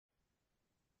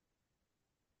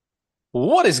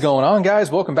What is going on,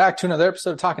 guys? Welcome back to another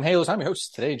episode of Talking Halos. I'm your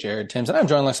host today, Jared Timms, and I'm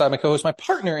joined alongside my co-host, my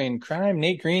partner in crime,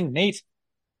 Nate Green. Nate,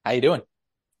 how you doing?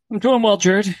 I'm doing well,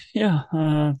 Jared. Yeah,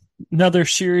 another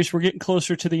series. We're getting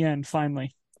closer to the end,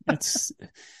 finally. That's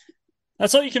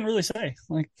all you can really say.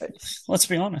 Like, let's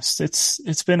be honest.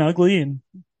 It's been ugly, and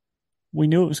we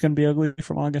knew it was going to be ugly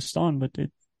from August on, but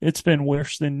it's been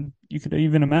worse than you could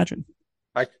even imagine.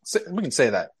 We can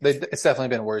say that. It's definitely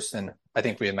been worse than I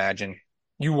think we imagined.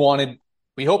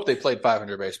 We hoped they played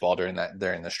 500 baseball during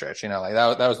the stretch. You know, like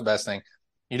that was the best thing.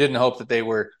 You didn't hope that they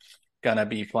were gonna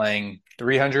be playing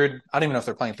 300. I don't even know if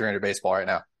they're playing 300 baseball right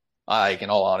now. Like, in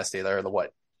all honesty, they're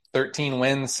 13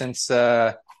 wins since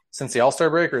the All-Star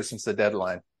break or since the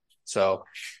deadline. So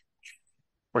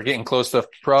we're getting close to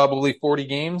probably 40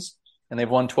 games, and they've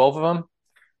won 12 of them.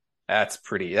 That's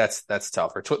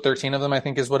tough. Or 13 of them, I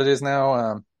think, is what it is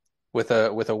now. With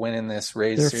a win in this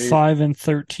Rays series. They're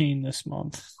 5-13 this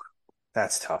month.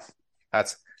 That's tough.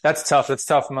 That's tough. That's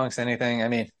tough amongst anything. I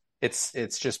mean,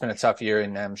 it's just been a tough year,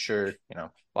 and I'm sure, you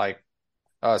know, like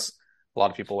us, a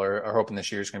lot of people are hoping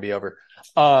this year is going to be over.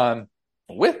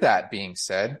 With that being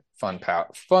said, fun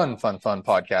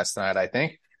podcast tonight, I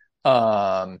think.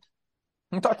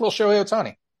 We'll talk a little Shohei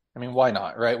Ohtani. I mean, why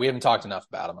not, right? We haven't talked enough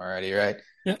about him already, right?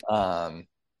 Yeah.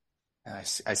 I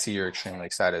see you're extremely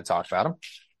excited to talk about him.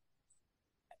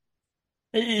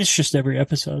 It's just every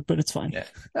episode, but it's fine. Yeah,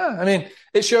 I mean,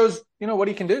 it shows, you know, what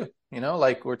he can do. You know,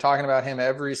 like, we're talking about him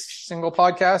every single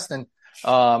podcast, and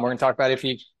we're going to talk about if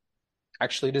he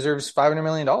actually deserves $500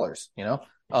 million, you know,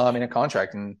 in a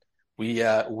contract. And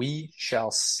we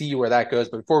shall see where that goes.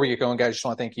 But before we get going, guys, I just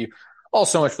want to thank you all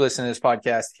so much for listening to this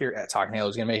podcast here at Talking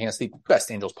Halos. Again, making us the best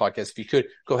Angels podcast. If you could,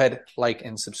 go ahead, like,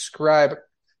 and subscribe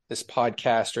this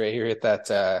podcast right here. Hit that,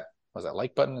 was that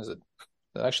like button? Is it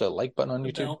actually a like button on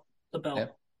YouTube? The bell. Yeah,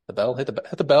 the bell. Hit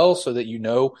the bell so that you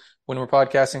know when we're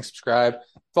podcasting. Subscribe.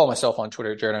 Follow myself on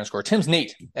Twitter at Jared_Timms.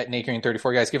 Nate at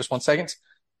NateGreen34. Guys, give us 1 second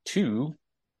to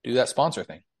do that sponsor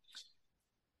thing.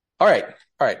 All right.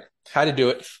 How to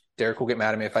do it. Derek will get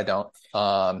mad at me if I don't.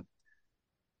 The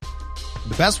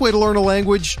best way to learn a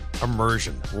language?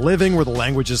 Immersion. Living where the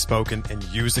language is spoken and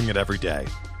using it every day.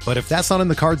 But if that's not in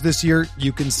the cards this year,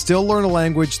 you can still learn a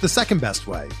language the second best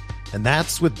way. And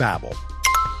that's with Babbel.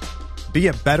 Be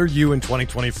a better you in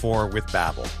 2024 with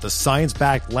Babbel, the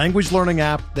science-backed language learning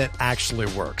app that actually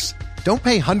works. Don't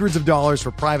pay hundreds of dollars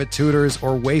for private tutors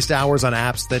or waste hours on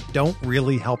apps that don't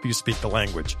really help you speak the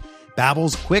language.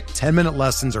 Babbel's quick 10-minute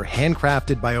lessons are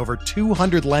handcrafted by over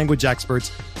 200 language experts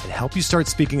and help you start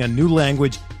speaking a new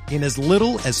language in as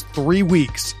little as 3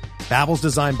 weeks. Babbel's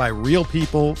designed by real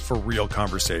people for real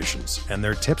conversations, and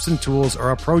their tips and tools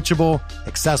are approachable,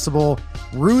 accessible,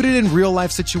 rooted in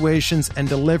real-life situations, and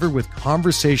delivered with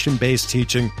conversation-based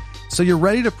teaching, so you're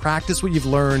ready to practice what you've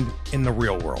learned in the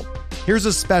real world. Here's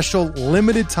a special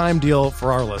limited-time deal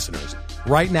for our listeners.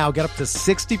 Right now, get up to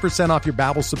 60% off your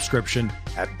Babbel subscription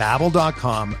at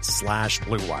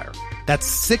babbel.com/BlueWire. That's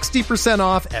 60%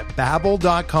 off at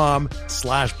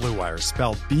babbel.com/BlueWire,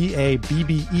 spelled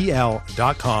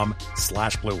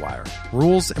BABBEL.com/BlueWire.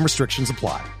 Rules and restrictions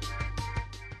apply.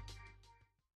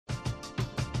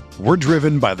 We're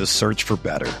driven by the search for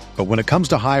better. But when it comes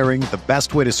to hiring, the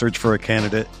best way to search for a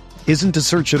candidate isn't to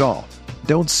search at all.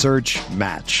 Don't search,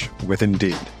 match with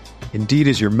Indeed. Indeed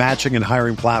is your matching and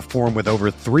hiring platform with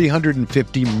over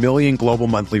 350 million global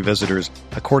monthly visitors,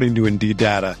 according to Indeed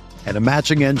data, and a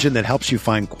matching engine that helps you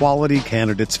find quality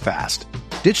candidates fast.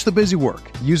 Ditch the busy work.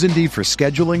 Use Indeed for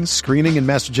scheduling, screening, and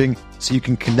messaging so you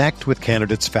can connect with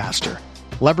candidates faster.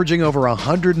 Leveraging over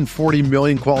 140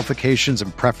 million qualifications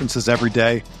and preferences every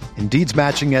day, Indeed's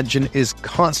matching engine is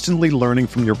constantly learning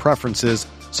from your preferences,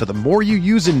 so the more you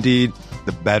use Indeed,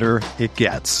 the better it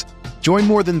gets. Join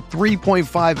more than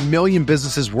 3.5 million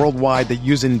businesses worldwide that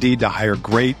use Indeed to hire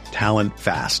great talent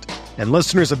fast. And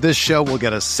listeners of this show will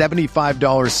get a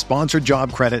 $75 sponsored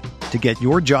job credit to get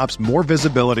your jobs more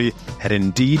visibility at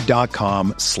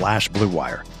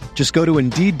Indeed.com/BlueWire. Just go to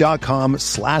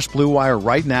Indeed.com/BlueWire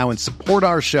right now and support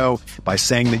our show by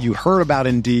saying that you heard about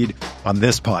Indeed on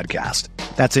this podcast.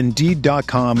 That's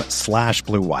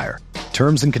Indeed.com/BlueWire.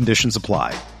 Terms and conditions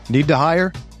apply. Need to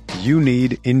hire? You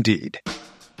need Indeed.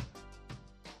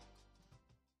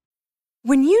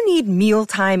 When you need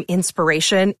mealtime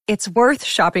inspiration, it's worth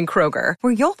shopping Kroger,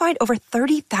 where you'll find over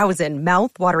 30,000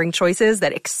 mouth-watering choices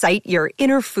that excite your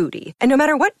inner foodie. And no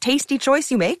matter what tasty choice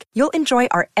you make, you'll enjoy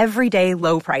our everyday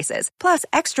low prices, plus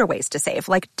extra ways to save,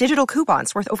 like digital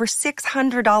coupons worth over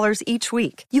 $600 each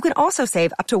week. You can also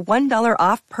save up to $1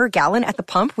 off per gallon at the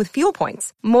pump with fuel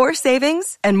points. More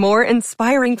savings and more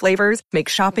inspiring flavors make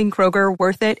shopping Kroger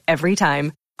worth it every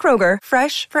time. Kroger,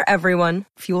 fresh for everyone.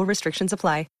 Fuel restrictions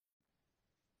apply.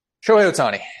 Shohei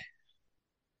Ohtani.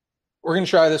 We're going to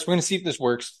try this. We're going to see if this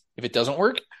works. If it doesn't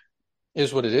work, it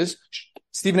is what it is.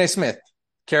 Stephen A. Smith,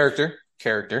 character.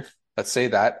 Let's say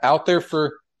that. Out there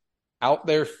for,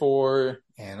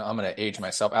 and I'm going to age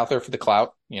myself, out there for the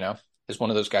clout, is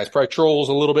one of those guys. Probably trolls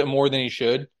a little bit more than he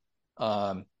should.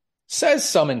 Says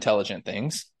some intelligent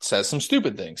things, says some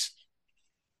stupid things.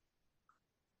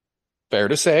 Fair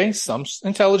to say, some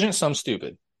intelligent, some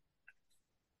stupid.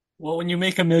 Well, when you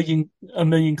make a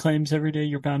million claims every day,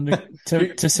 you're bound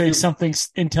to say something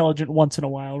intelligent once in a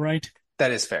while, right? That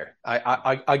is fair.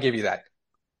 I'll give you that.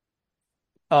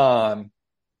 Do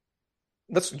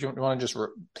you want to just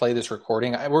play this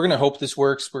recording? We're gonna hope this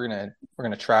works. We're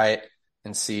gonna try it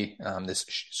and see this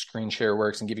screen share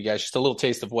works and give you guys just a little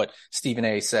taste of what Stephen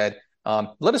A. said.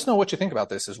 Let us know what you think about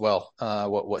this as well.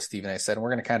 What Stephen A. said, and we're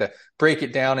gonna kind of break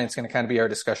it down, and it's gonna kind of be our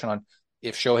discussion on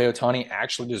if Shohei Ohtani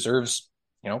actually deserves,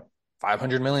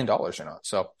 $500 million or not.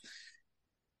 So.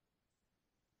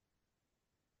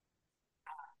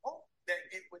 That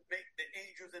it would make the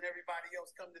Angels and everybody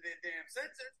else come to their damn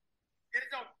senses.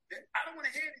 I don't want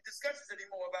to hear any discussions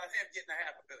anymore about him getting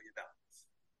 $500 million.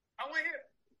 I want to hear it.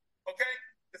 Okay?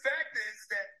 The fact is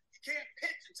that you can't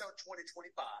pitch until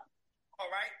 2025.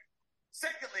 All right?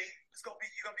 Secondly,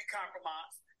 you're gonna be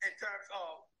compromised in terms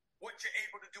of what you're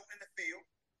able to do in the field.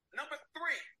 Number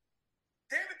three,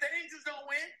 damn it, the Angels don't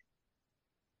win.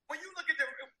 When you look at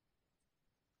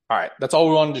all right, that's all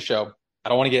we wanted to show. I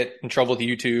don't want to get in trouble with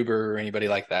YouTube or anybody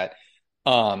like that.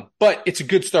 But it's a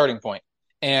good starting point.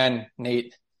 And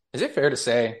Nate, is it fair to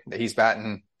say that he's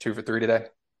batting 2 for 3 today?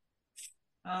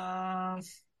 I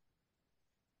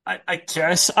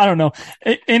guess. I don't know.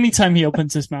 Anytime he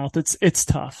opens his mouth, it's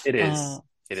tough. It is.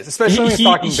 It is, especially when he's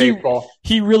talking baseball.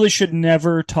 He really should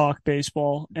never talk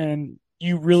baseball, and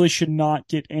you really should not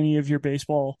get any of your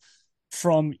baseball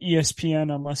from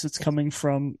ESPN unless it's coming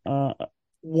from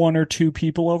one or two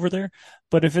people over there.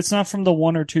 But if it's not from the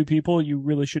one or two people, you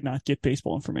really should not get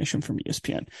baseball information from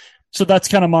ESPN. So that's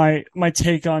kind of my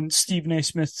take on Stephen A.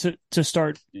 Smith to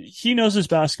start. He knows his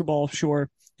basketball, sure.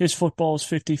 His football is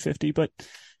 50-50, but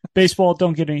baseball,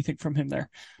 don't get anything from him there.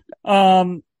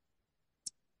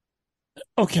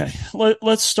 Okay,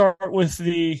 let's start with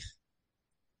the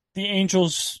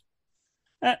Angels.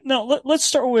 Let's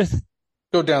start with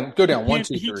go down 1,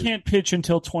 2, 3. He can't pitch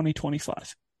until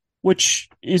 2025, which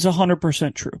is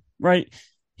 100% true, right?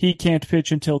 He can't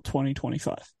pitch until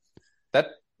 2025.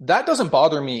 That doesn't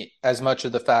bother me as much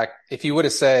of the fact if you would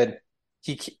have said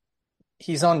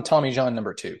he's on Tommy John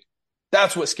number 2.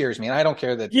 That's what scares me, and I don't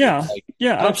care that. I don't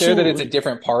absolutely. care that it's a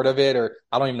different part of it, or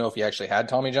I don't even know if he actually had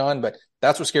Tommy John. But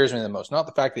that's what scares me the most. Not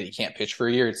the fact that he can't pitch for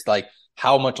a year. It's like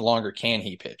how much longer can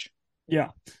he pitch? Yeah,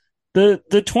 the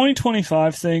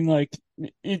 2025 thing, like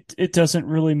it doesn't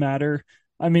really matter.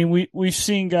 I mean, we've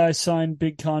seen guys sign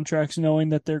big contracts knowing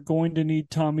that they're going to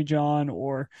need Tommy John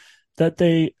or that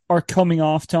they are coming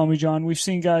off Tommy John. We've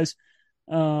seen guys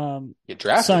get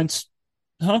drafted.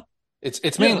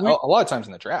 It's mainly a lot of times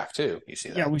in the draft too. You see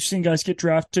that. Yeah, we've seen guys get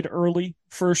drafted early,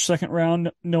 first, second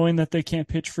round, knowing that they can't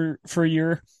pitch for a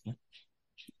year.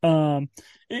 Not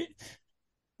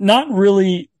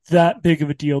really that big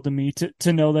of a deal to me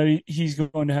to know that he's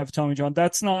going to have Tommy John.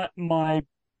 That's not my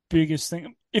biggest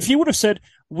thing. If he would have said,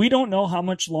 we don't know how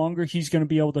much longer he's going to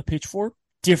be able to pitch for,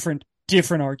 different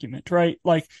argument, right?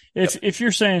 Like if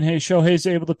you're saying, hey, Shohei's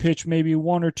able to pitch maybe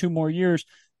 1 or 2 more years,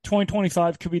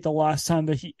 2025 could be the last time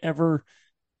that he ever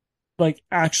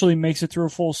actually makes it through a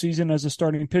full season as a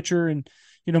starting pitcher. And,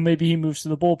 maybe he moves to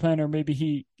the bullpen, or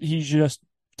maybe he's just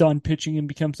done pitching and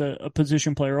becomes a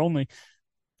position player only.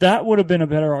 That would have been a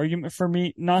better argument for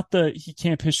me. Not that he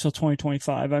can't pitch till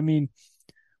 2025. I mean,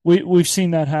 we've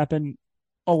seen that happen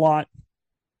a lot.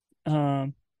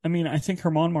 I think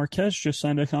German Marquez just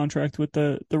signed a contract with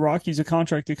the Rockies, a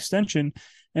contract extension,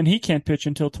 and he can't pitch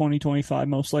until 2025,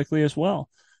 most likely as well.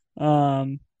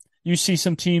 You see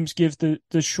some teams give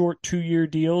the short 2-year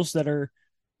deals that are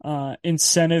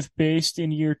incentive based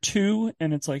in year 2,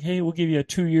 and it's like, hey, we'll give you a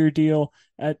 2-year deal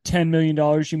at $10 million.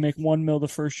 You make $1 million the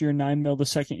first year, $9 million the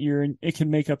second year, and it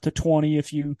can make up to 20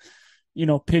 if you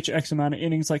pitch X amount of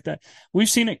innings like that. We've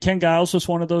seen it. Ken Giles was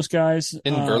one of those guys.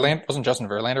 Wasn't Justin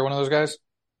Verlander one of those guys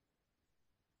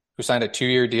who signed a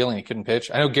 2-year deal and he couldn't pitch?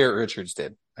 I know Garrett Richards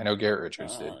did.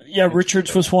 Yeah,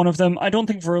 Richards was one of them. I don't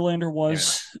think Verlander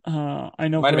was. Yeah. I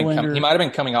know Verlander. He might have been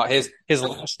coming out. His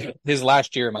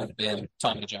last year might have been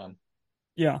Tommy John.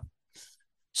 Yeah.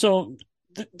 So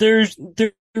this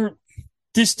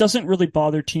doesn't really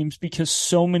bother teams because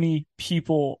so many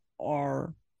people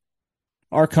are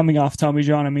are coming off Tommy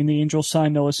John. I mean, the Angels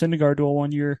signed Noah Syndergaard to a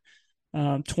 1-year,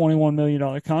 $21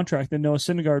 million contract, and Noah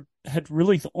Syndergaard had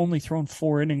really only thrown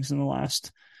 4 innings in the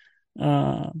last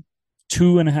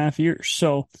 2.5 years.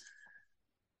 So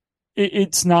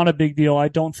it's not a big deal. I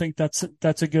don't think that's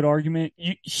a good argument.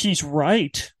 He's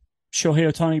right. Shohei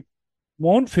Ohtani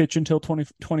won't pitch until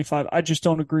 2025. I just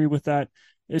don't agree with that,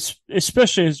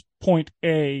 especially as point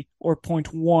A or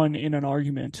point 1 in an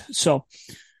argument. So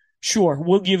sure,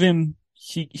 we'll give him,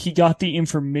 he got the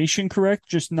information correct,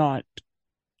 just not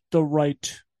the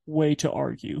right way to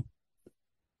argue.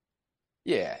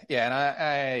 Yeah,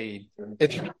 and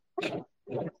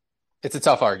it's a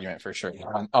tough argument for sure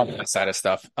on that side of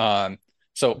stuff.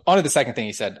 So on to the second thing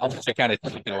he said. I'll just kind of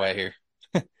take it away here.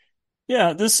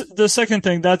 Yeah, the second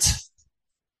thing, that's,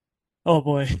 oh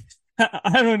boy,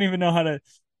 I don't even know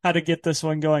how to get this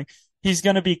one going. He's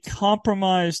going to be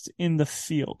compromised in the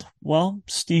field. Well,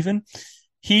 Stephen,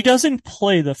 he doesn't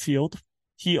play the field.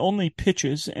 He only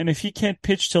pitches, and if he can't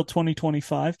pitch till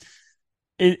 2025,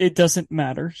 it doesn't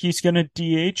matter. He's going to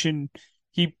DH, and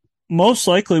he most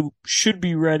likely should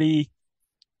be ready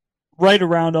right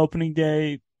around opening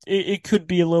day. It could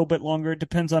be a little bit longer. It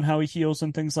depends on how he heals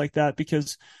and things like that,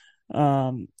 because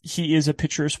he is a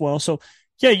pitcher as well. So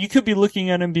yeah, you could be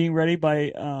looking at him being ready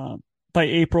by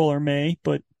April or May,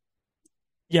 but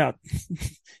yeah,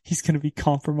 he's going to be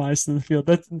compromised in the field.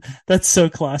 That's so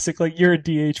classic. Like, you're a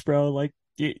DH, bro. Like,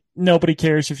 nobody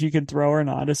cares if you can throw or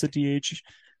not as a DH.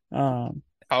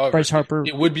 However, Bryce Harper,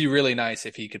 it would be really nice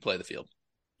if he could play the field.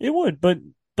 It would, but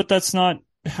that's not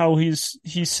how he's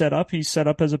set up. He's set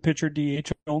up as a pitcher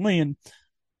DH only, and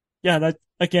yeah, that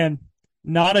again,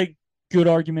 not a good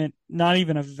argument, not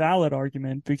even a valid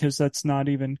argument, because that's not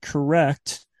even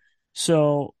correct.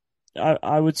 So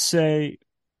I would say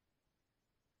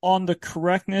on the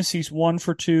correctness, he's 1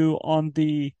 for 2. On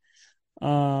the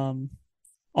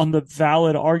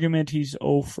valid argument, he's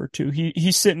 0 for 2.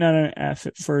 He's sitting at an F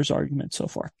for his argument so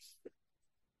far.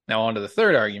 Now on to the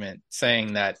third argument,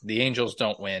 saying that the Angels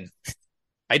don't win.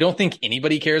 I don't think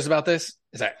anybody cares about this.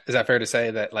 Is that fair to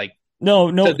say that, like,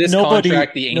 no, this nobody,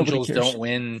 contract, the Angels don't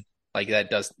win, like,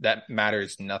 that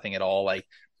matters nothing at all. Like,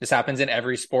 this happens in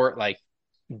every sport. Like,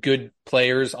 good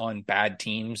players on bad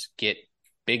teams get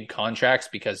big contracts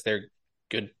because they're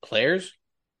good players.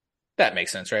 That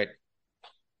makes sense, right?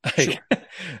 Sure.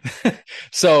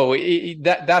 So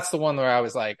that's the one where I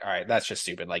was like, all right, that's just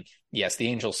stupid. Like, yes, the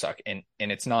Angels suck, and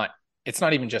it's not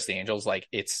even just the Angels. Like,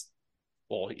 it's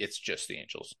just the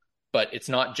Angels, but it's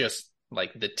not just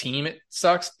like the team it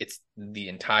sucks. It's the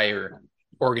entire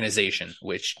organization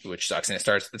which sucks, and it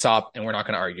starts at the top. And we're not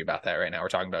going to argue about that right now. We're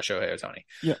talking about Shohei Ohtani.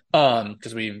 Yeah.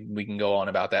 Because we can go on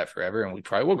about that forever, and we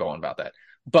probably will go on about that.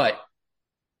 But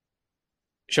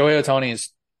Shohei Ohtani is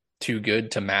too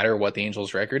good to matter what the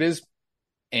Angels' record is.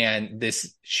 And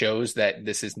this shows that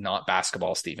this is not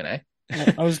basketball, Stephen A.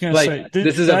 I was going to say,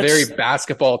 this is a very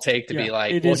basketball take to be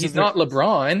like, well, he's not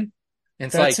LeBron. And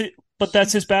it's like, but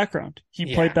that's his background.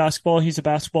 He played basketball. He's a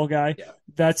basketball guy. Yeah.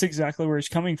 That's exactly where he's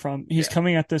coming from. He's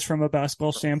coming at this from a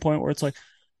basketball standpoint, where it's like,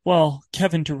 well,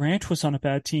 Kevin Durant was on a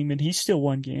bad team and he still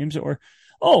won games. Or,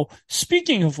 oh,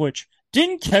 speaking of which,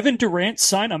 didn't Kevin Durant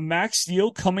sign a max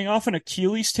deal coming off an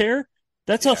Achilles tear?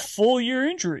 That's a full year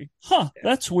injury. Huh. Yeah.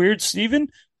 That's weird, Steven.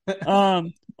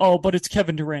 Oh, but it's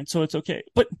Kevin Durant, so it's okay.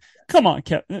 But come on,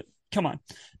 come on.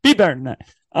 Be better than that.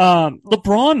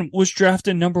 LeBron was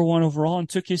drafted number 1 overall and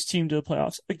took his team to the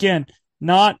playoffs. Again,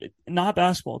 not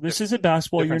basketball. This isn't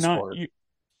basketball.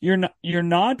 You're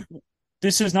not,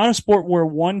 this is not a sport where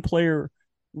one player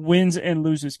wins and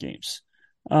loses games.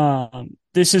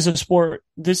 This is a sport,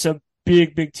 this is a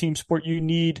big team sport. You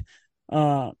need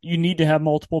to have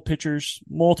multiple pitchers,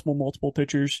 multiple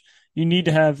pitchers. You need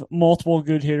to have multiple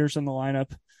good hitters in the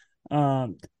lineup.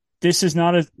 This is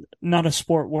not a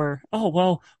sport where, oh,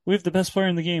 well, we have the best player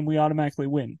in the game, we automatically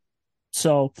win.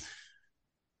 So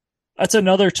that's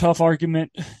another tough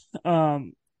argument.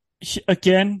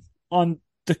 Again, on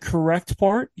the correct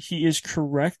part, he is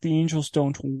correct. The Angels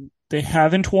they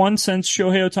haven't won since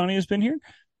Shohei Ohtani has been here.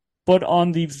 But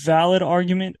on the valid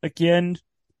argument, again,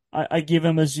 I give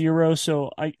him a 0, so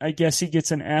I guess he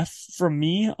gets an F from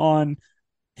me on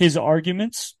his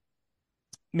arguments.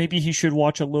 Maybe he should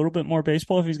watch a little bit more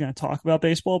baseball if he's going to talk about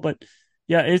baseball. But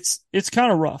yeah, it's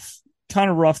kind of rough.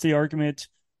 The argument.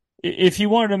 If you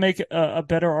wanted to make a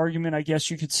better argument, I guess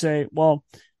you could say, well,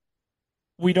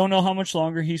 we don't know how much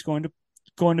longer he's going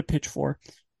to pitch for.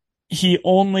 He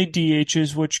only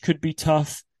DHs, which could be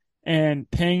tough,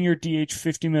 and paying your DH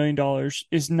 $50 million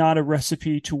is not a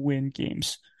recipe to win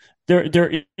games.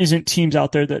 There isn't teams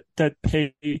out there that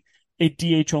pay a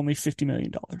DH only $50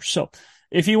 million. So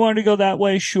if he wanted to go that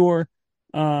way, sure.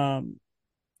 That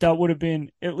would have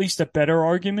been at least a better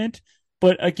argument.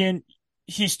 But again,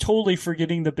 he's totally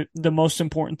forgetting the most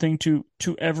important thing to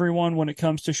everyone when it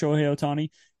comes to Shohei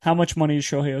Ohtani. How much money is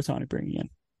Shohei Ohtani bringing in?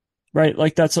 Right?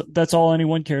 Like that's all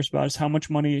anyone cares about is how much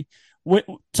money.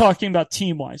 Talking about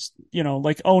team wise,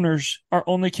 like owners are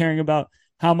only caring about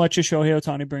how much is Shohei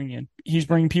Ohtani bringing in. He's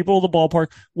bringing people to the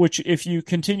ballpark, which if you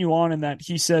continue on in that,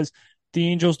 he says the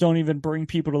Angels don't even bring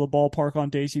people to the ballpark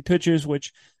on days he pitches,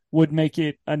 which would make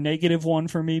it a negative one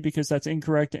for me because that's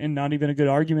incorrect and not even a good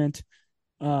argument.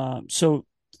 So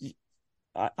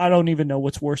I don't even know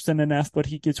what's worse than an F, but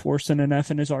he gets worse than an F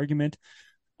in his argument.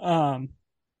 Shohei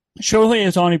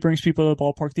Ohtani brings people to the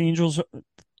ballpark. The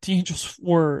Angels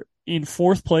were in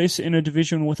fourth place in a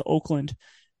division with Oakland,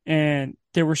 and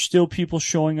there were still people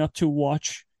showing up to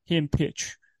watch him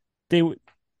pitch. The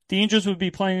Angels would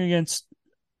be playing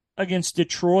against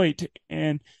Detroit,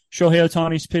 and Shohei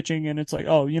Ohtani's pitching, and it's like,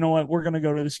 oh, you know what? We're going to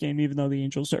go to this game even though the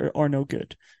Angels are no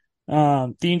good.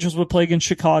 The Angels would play against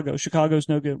Chicago. Chicago's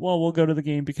no good. Well, we'll go to the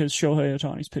game because Shohei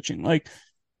Ohtani's pitching. Like,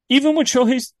 even when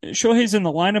Shohei's in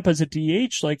the lineup as a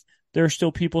DH, like, there are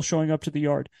still people showing up to the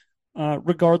yard,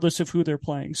 regardless of who they're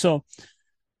playing. So,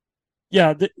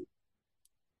 yeah,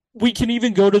 we can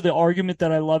even go to the argument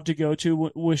that I love to go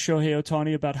to with Shohei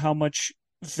Ohtani about how much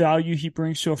value he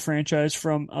brings to a franchise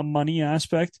from a money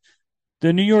aspect.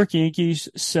 The New York Yankees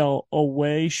sell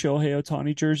away Shohei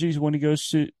Ohtani jerseys when he goes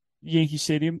to Yankee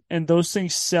Stadium, and those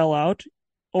things sell out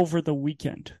over the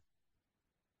weekend.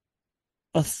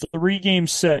 A 3-game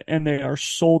set, and they are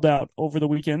sold out over the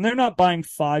weekend. They're not buying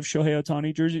 5 Shohei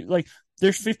Ohtani jerseys. Like,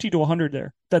 there's 50 to 100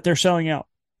 there that they're selling out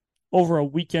over a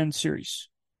weekend series.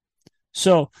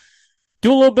 So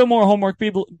do a little bit more homework, be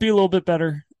a little bit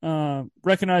better.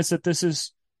 Recognize that this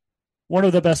is one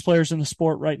of the best players in the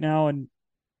sport right now,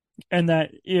 and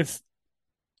that if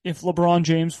LeBron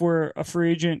James were a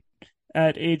free agent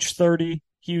at age 30,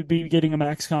 he would be getting a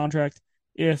max contract.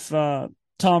 If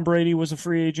Tom Brady was a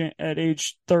free agent at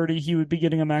age 30, he would be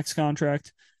getting a max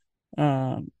contract.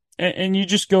 And you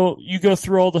go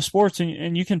through all the sports,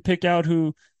 and you can pick out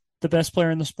who the best player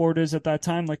in the sport is at that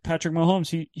time. Like Patrick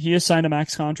Mahomes, he has signed a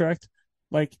max contract.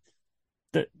 Like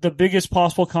the biggest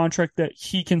possible contract that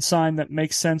he can sign that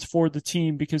makes sense for the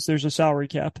team because there's a salary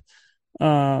cap.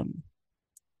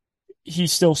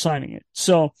 He's still signing it.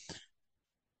 So,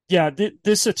 yeah,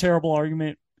 this is a terrible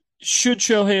argument. Should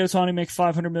Shohei Ohtani make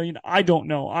 $500 million? I don't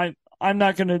know. I'm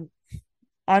not gonna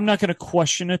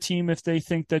question a team if they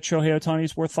think that Shohei Ohtani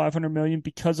is worth $500 million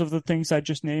because of the things I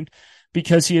just named,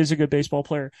 because he is a good baseball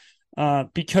player,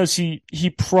 because he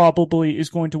probably is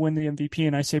going to win the MVP,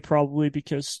 and I say probably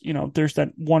because there's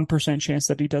that 1% chance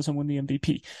that he doesn't win the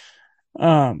MVP,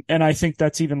 and I think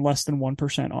that's even less than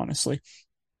 1%, honestly.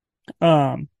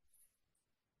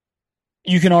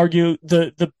 You can argue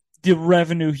the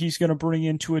revenue he's going to bring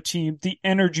into a team, the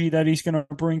energy that he's going to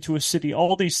bring to a city,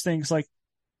 all these things. Like,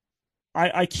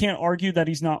 I can't argue that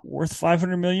he's not worth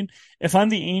 $500 million. If I'm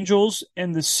the Angels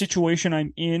and the situation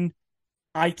I'm in,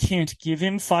 I can't give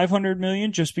him $500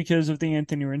 million just because of the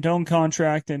Anthony Rendon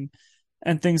contract and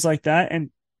things like that. And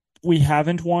we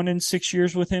haven't won in 6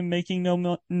 years with him making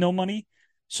no money.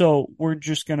 So we're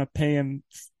just going to pay him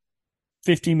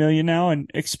 $50 million now and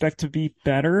expect to be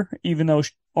better, even though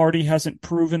Artie hasn't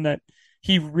proven that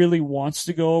he really wants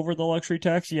to go over the luxury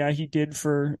tax. Yeah, he did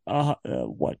for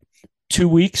 2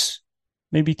 weeks,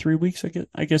 maybe 3 weeks.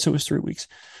 I guess it was 3 weeks.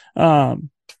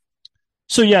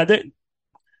 So yeah, the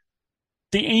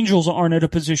Angels aren't in a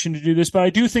position to do this, but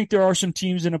I do think there are some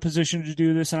teams in a position to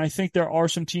do this, and I think there are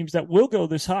some teams that will go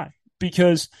this high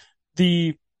because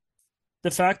the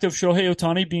fact of Shohei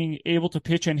Ohtani being able to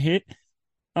pitch and hit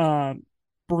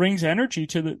brings energy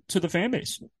to the fan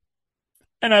base.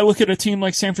 And I look at a team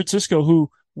like San Francisco,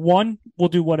 who, 1, will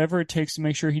do whatever it takes to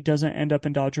make sure he doesn't end up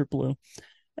in Dodger blue,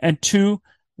 and 2,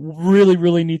 really,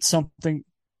 really needs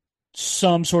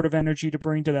some sort of energy to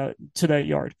bring to that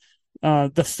yard.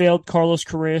 The failed Carlos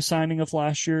Correa signing of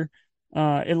last year,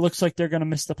 it looks like they're going to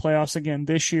miss the playoffs again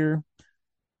this year.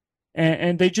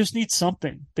 And they just need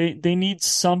something. They need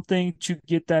something to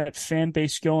get that fan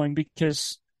base going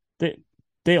because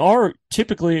they are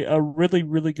typically a really,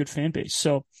 really good fan base.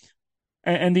 So,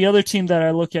 and the other team that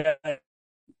I look at,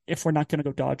 if we're not going to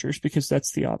go Dodgers, because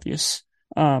that's the obvious,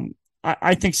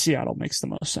 I think Seattle makes the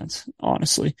most sense,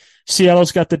 honestly.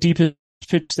 Seattle's got the deepest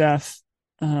pitch staff,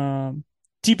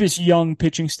 deepest young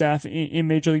pitching staff in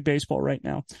Major League Baseball right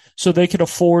now. So they could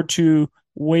afford to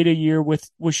wait a year with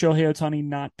Shohei Ohtani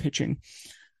not pitching.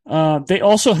 They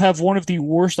also have one of the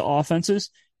worst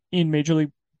offenses in Major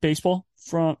League Baseball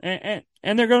and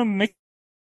they're going to make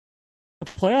the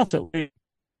playoffs at least.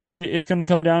 it's going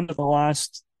to come down to the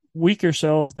last week or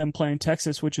so of them playing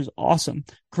Texas, which is awesome.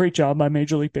 Great job by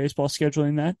Major League Baseball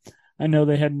scheduling that. I know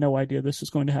they had no idea this was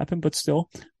going to happen, but still,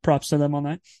 props to them on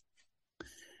that.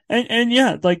 And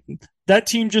yeah, like that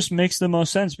team just makes the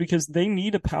most sense because they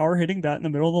need a power hitting bat in the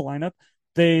middle of the lineup.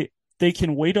 They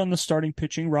can wait on the starting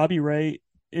pitching. Robbie Ray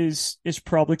is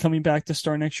probably coming back to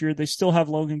start next year. They still have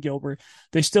Logan Gilbert.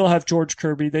 They still have George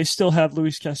Kirby. They still have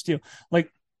Luis Castillo.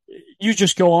 Like, you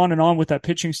just go on and on with that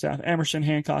pitching staff, Emerson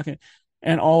Hancock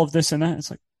and all of this and that. It's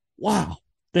like, wow,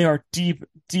 they are deep,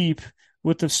 deep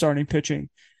with the starting pitching.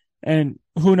 And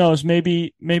who knows,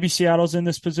 maybe Seattle's in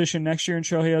this position next year and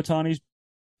Shohei Ohtani's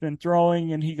been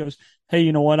throwing and he goes, hey,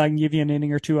 you know what? I can give you an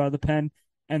inning or two out of the pen.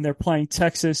 And they're playing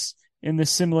Texas in this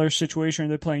similar situation.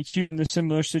 They're playing Houston in this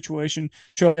similar situation.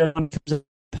 Shohei Ohtani comes up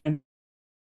and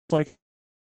like,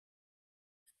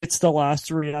 it's the last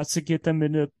 3 outs to get them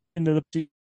into the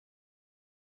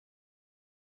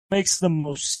makes the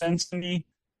most sense to me.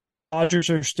 Dodgers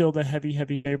are still the heavy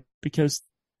favorite because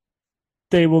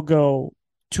they will go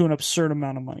to an absurd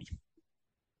amount of money.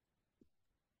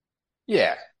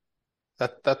 Yeah,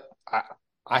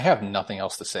 I have nothing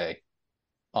else to say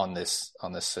on this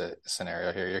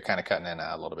scenario here. You're kind of cutting in and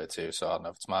out a little bit too, so I don't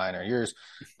know if it's mine or yours,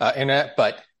 internet.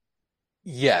 But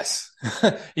yes,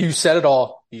 you said it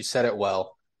all. You said it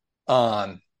well.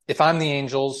 If I'm the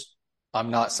Angels,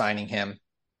 I'm not signing him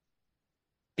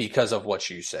because of what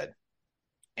you said.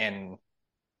 And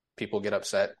people get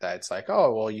upset that it's like,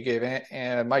 oh, well, you gave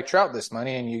Mike Trout this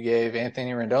money and you gave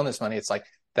Anthony Rendon this money. It's like,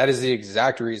 that is the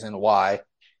exact reason why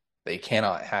they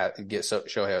cannot get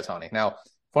Shohei Ohtani. Now, if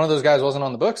one of those guys wasn't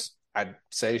on the books, I'd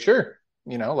say, sure.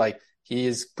 Like, he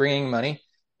is bringing money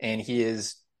and he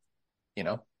is,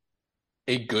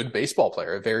 a good baseball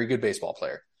player, a very good baseball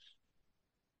player.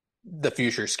 The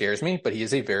future scares me, but he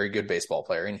is a very good baseball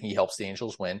player and he helps the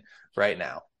Angels win right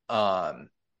now.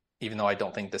 Even though I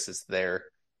don't think this is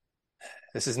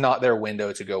not their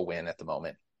window to go win at the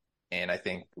moment. And I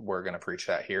think we're going to preach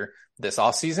that here this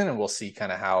offseason, and we'll see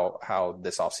kind of how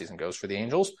this offseason goes for the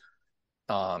Angels.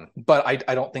 But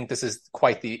I don't think this is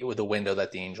quite the window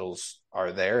that the Angels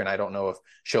are there. And I don't know if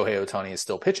Shohei Ohtani is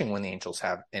still pitching when the Angels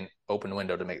have an open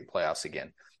window to make the playoffs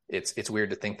again. It's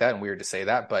weird to think that and weird to say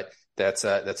that, but that's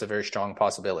a very strong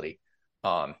possibility.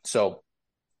 So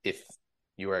if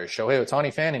you are a Shohei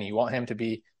Ohtani fan and you want him to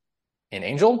be an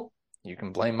Angel, you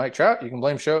can blame Mike Trout. You can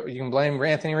blame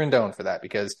Anthony Rendon for that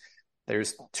because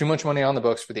there's too much money on the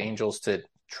books for the Angels to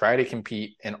try to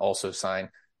compete and also sign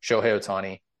Shohei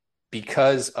Ohtani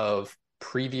because of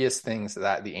previous things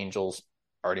that the Angels,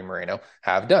 Artie Moreno,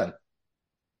 have done.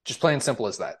 Just plain simple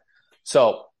as that.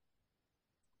 So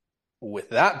with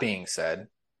that being said,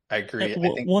 I agree.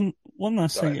 One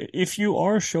last thing. If you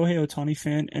are a Shohei Ohtani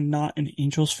fan and not an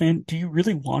Angels fan, do you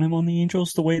really want him on the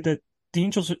Angels the way that the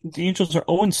Angels are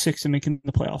 0-6 and making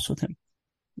the playoffs with him?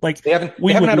 Like, they haven't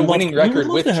had a winning record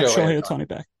with Shohei Ohtani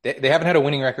back. They haven't had a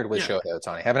winning record with Shohei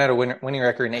Ohtani. Haven't had a winning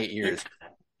record in 8 years.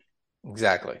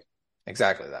 Exactly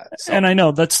that. So. And I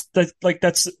know that's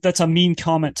a mean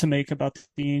comment to make about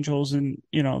the Angels and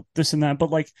this and that,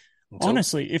 but like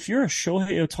honestly, if you're a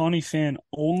Shohei Ohtani fan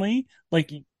only,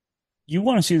 like you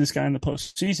want to see this guy in the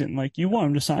postseason. Like you want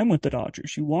him to sign with the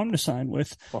Dodgers. You want him to sign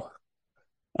with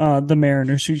the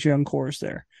Mariners, whose young core is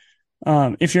there.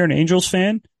 If you're an Angels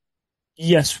fan,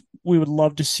 yes, we would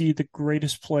love to see the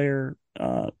greatest player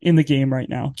in the game right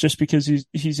now, just because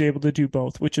he's able to do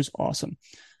both, which is awesome.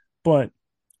 But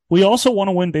we also want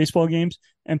to win baseball games,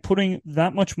 and putting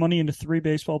that much money into 3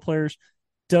 baseball players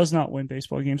does not win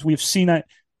baseball games. We've seen that.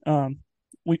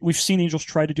 We've seen Angels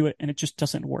try to do it, and it just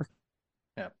doesn't work.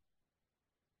 Yeah.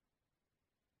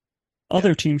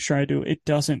 Other teams try to do it. It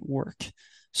doesn't work.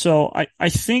 So I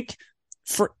think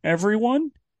for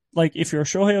everyone, like if you're a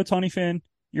Shohei Ohtani fan,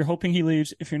 you're hoping he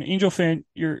leaves. If you're an Angel fan,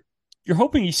 you're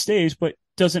hoping he stays, but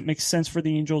doesn't make sense for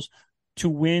the Angels to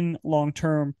win long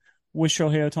term with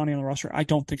Shohei Ohtani on the roster. I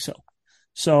don't think so.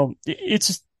 So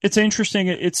it's interesting.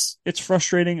 It's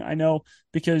frustrating. I know,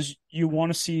 because you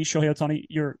want to see Shohei Ohtani.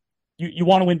 You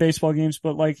want to win baseball games,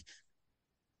 but like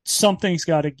something's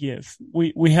got to give.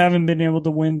 We haven't been able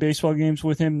to win baseball games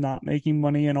with him not making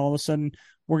money, and all of a sudden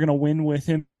we're going to win with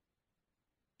him,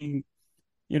 $50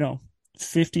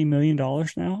 million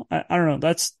now. I don't know.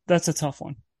 That's a tough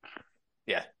one.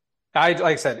 Yeah. Like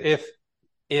I said,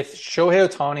 if Shohei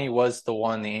Ohtani was the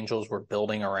one the Angels were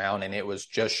building around and it was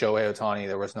just Shohei Ohtani,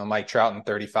 there was no Mike Trout and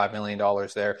 $35 million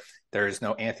there. There is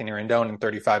no Anthony Rendon and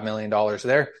 $35 million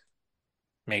there.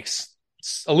 Makes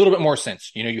a little bit more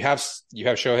sense. You have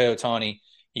Shohei Ohtani,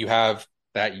 you have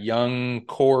that young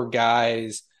core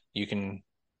guys. You can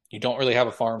you don't really have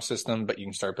a farm system, but you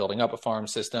can start building up a farm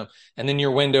system. And then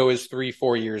your window is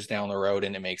 3-4 years down the road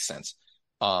and it makes sense.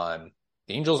 The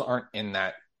Angels aren't in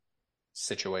that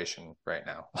situation right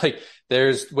now. Like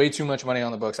there's way too much money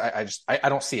on the books. I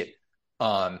don't see it.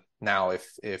 Now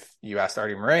if you asked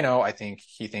Artie Moreno, I think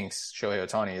he thinks Shohei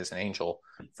Ohtani is an Angel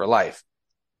for life.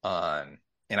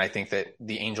 And I think that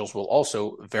the Angels will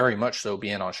also very much so be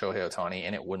in on Shohei Ohtani,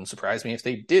 and it wouldn't surprise me if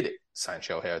they did sign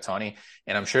Shohei Ohtani.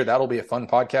 And I'm sure that'll be a fun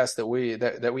podcast that we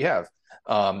have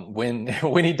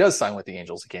when he does sign with the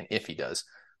Angels again, if he does.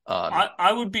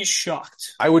 I would be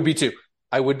shocked. I would be too,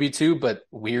 but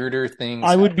weirder things.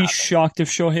 I would be shocked if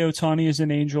Shohei Ohtani is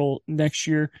an Angel next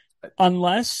year,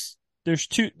 unless there's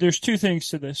two things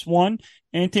to this. One,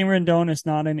 Anthony Rendon is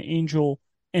not an Angel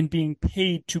and being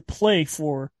paid to play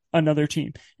for another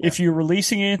team. Yeah. If you're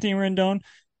releasing Anthony Rendon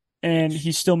and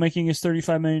he's still making his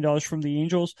 $35 million from the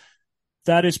Angels,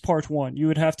 that is part one. You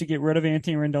would have to get rid of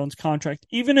Anthony Rendon's contract,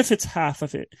 even if it's half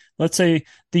of it. Let's say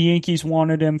the Yankees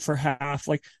wanted him for half.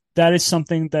 Like that is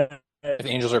something that if the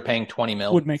Angels are paying $20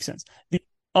 million would make sense. The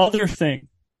other thing,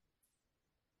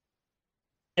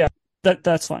 yeah,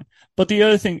 that's fine. But the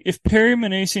other thing, if Perry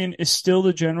Minasian is still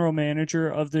the general manager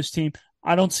of this team,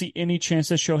 I don't see any chance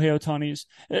that Shohei Ohtani is.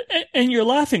 And you're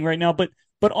laughing right now, but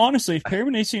honestly, if Perry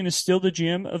Minasian is still the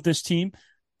GM of this team,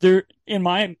 there in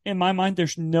my mind,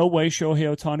 there's no way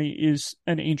Shohei Ohtani is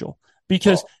an Angel,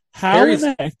 because how in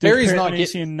the heck did Perry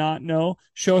Minasian not know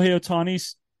Shohei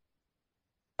Ohtani's?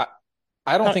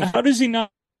 I don't think. How does he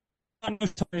not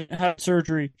have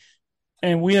surgery?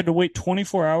 And we had to wait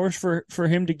 24 hours for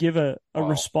him to give a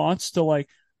response to like,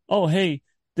 oh hey,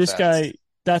 this guy.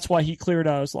 That's why he cleared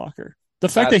out his locker. The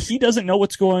fact that he doesn't know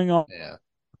what's going on,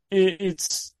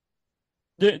 it's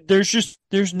not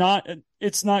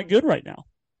good right now.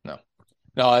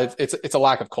 No, it's a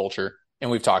lack of culture, and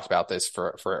we've talked about this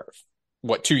for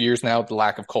what 2 years now. The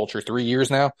lack of culture, 3 years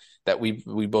now that we've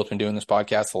both been doing this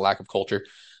podcast. The lack of culture.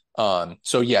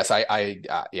 So yes,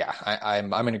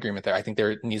 I'm in agreement there. I think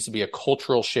there needs to be a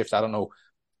cultural shift. I don't know.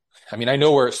 I mean, I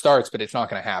know where it starts, but it's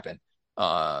not going to happen.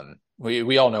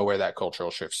 We all know where that cultural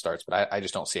shift starts, but I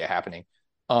just don't see it happening.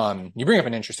 You bring up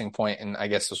an interesting point, and I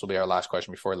guess this will be our last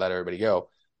question before we let everybody go.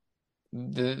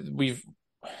 We've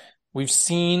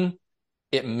seen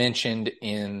it mentioned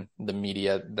in the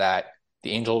media that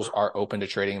the Angels are open to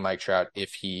trading Mike Trout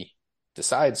if he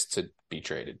decides to be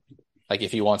traded, like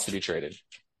if he wants to be traded.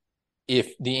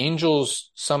 If the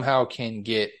Angels somehow can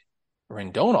get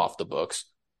Rendon off the books,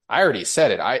 I already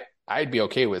said it. I'd be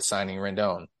okay with signing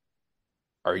Rendon.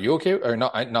 Are you okay? Or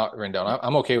not Rendon.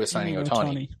 I'm okay with signing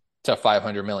Ohtani to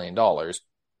 $500 million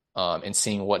and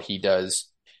seeing what he does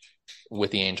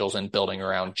with the Angels and building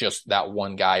around just that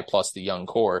one guy plus the young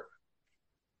core.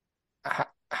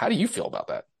 How do you feel about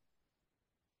that?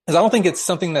 Because I don't think it's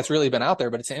something that's really been out there,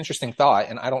 but it's an interesting thought.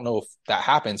 And I don't know if that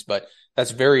happens, but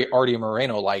that's very Artie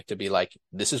Moreno-like to be like,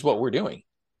 this is what we're doing.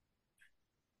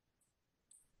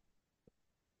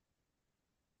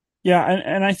 Yeah,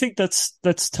 and I think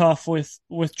that's tough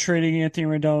with trading Anthony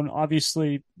Rendon.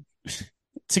 Obviously,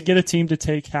 to get a team to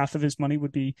take half of his money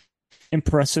would be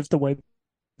impressive the way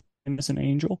him as an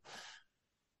Angel.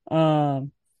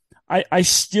 I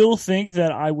still think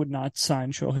that I would not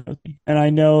sign Shohei Ohtani. And I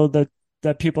know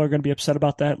that people are going to be upset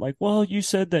about that. Like, well, you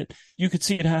said that you could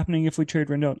see it happening if we trade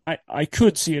Rendon. I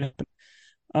could see it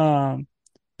happen.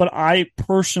 But I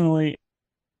personally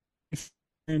 $1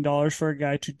 million for a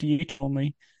guy to DH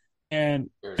only. And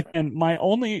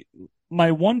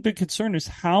my one big concern is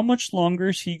how much longer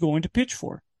is he going to pitch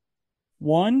for?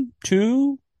 1,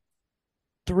 2,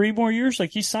 3 more years?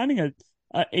 Like he's signing a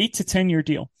 8 to 10 year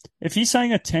deal. If he's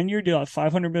signing a 10-year deal at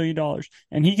 $500 million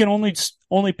and he can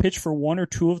only pitch for 1 or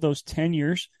 2 of those 10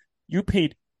 years, you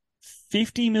paid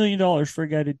 $50 million for a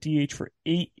guy to DH for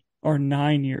 8 or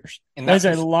 9 years. And that's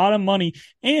a lot of money.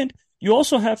 And you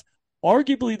also have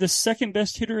arguably the second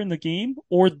best hitter in the game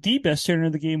or the best hitter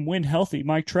in the game when healthy,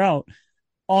 Mike Trout,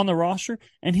 on the roster,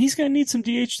 and he's going to need some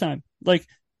DH time. Like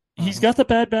he's got the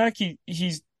bad back. He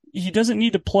doesn't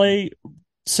need to play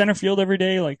center field every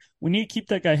day. Like we need to keep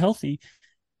that guy healthy.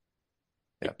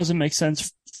 It doesn't make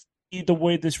sense the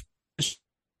way this is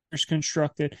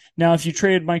constructed. Now, if you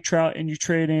traded Mike Trout and you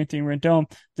traded Anthony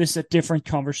Rendon, this is a different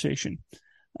conversation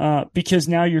because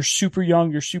now you're super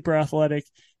young, you're super athletic,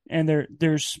 and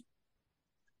there's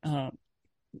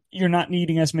you're not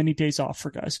needing as many days off for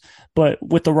guys. But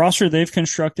with the roster they've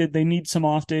constructed, they need some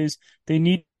off days. They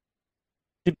need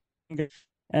to,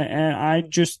 and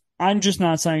I'm just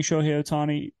not signing Shohei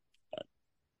Ohtani,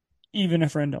 even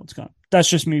if Rendon's gone. That's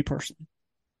just me personally.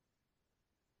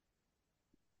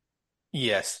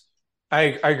 Yes,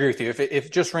 I agree with you.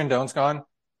 If just Rendon's gone,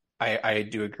 I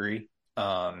do agree.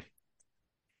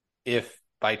 If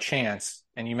by chance,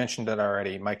 and you mentioned it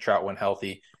already, Mike Trout, when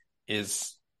healthy,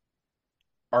 is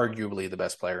arguably the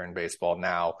best player in baseball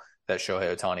now that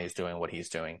Shohei Ohtani is doing what he's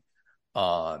doing.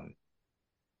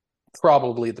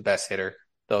 Probably the best hitter,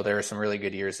 though there are some really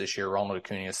good years this year. Ronald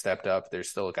Acuna has stepped up. There's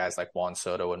still guys like Juan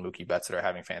Soto and Mookie Betts that are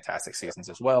having fantastic seasons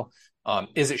as well.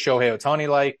 Is it Shohei Ohtani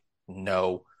like?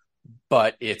 No,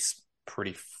 but it's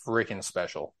pretty freaking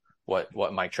special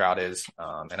what Mike Trout is.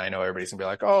 And I know everybody's gonna be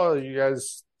like, oh, you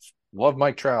guys love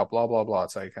Mike Trout, blah, blah, blah.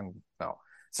 It's like, no,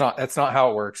 it's not. That's not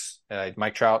how it works.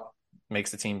 Mike Trout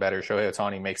makes the team better. Shohei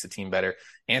Ohtani makes the team better.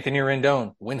 Anthony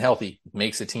Rendon, when healthy,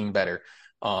 makes the team better.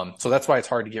 So that's why it's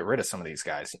hard to get rid of some of these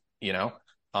guys, you know?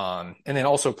 And then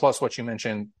also plus what you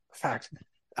mentioned,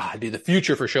 the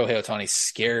future for Shohei Ohtani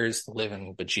scares the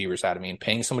living bejeebers out of me. And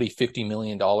paying somebody $50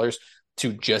 million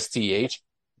to just DH,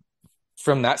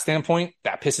 from that standpoint,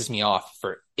 that pisses me off.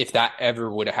 For if that ever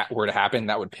were to happen,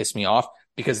 that would piss me off,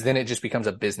 because then it just becomes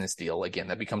a business deal again.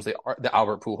 That becomes the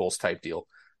Albert Pujols type deal,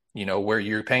 you know, where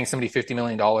you're paying somebody $50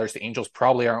 million. The Angels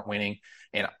probably aren't winning,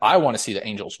 and I want to see the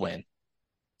Angels win.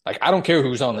 Like, I don't care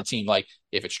who's on the team. Like,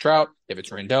 if it's Trout, if it's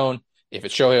Rendon, if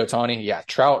it's Shohei Ohtani, yeah,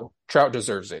 Trout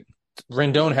deserves it.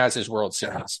 Rendon has his World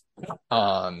Series.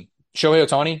 Shohei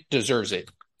Ohtani deserves it.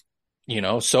 You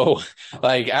know, so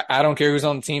like, I don't care who's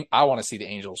on the team. I want to see the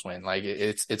Angels win. Like,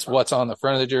 it's what's on the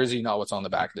front of the jersey, not what's on the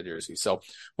back of the jersey. So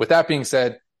with that being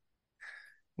said,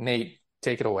 Nate,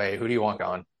 take it away. Who do you want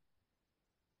gone?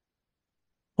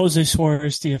 Jose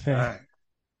Suarez, DFA.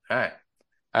 All right.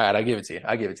 I give it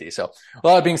to you. So with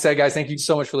all that being said, guys, thank you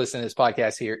so much for listening to this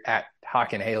podcast here at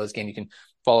Hawk and Halos. Again, you can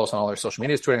follow us on all our social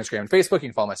medias, Twitter, Instagram, and Facebook. You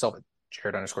can follow myself at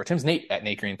Jared_Timms, Nate at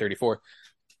NateGreen34.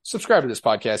 Subscribe to this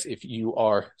podcast if you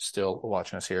are still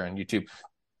watching us here on YouTube.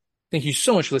 Thank you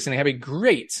so much for listening. Have a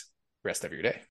great rest of your day.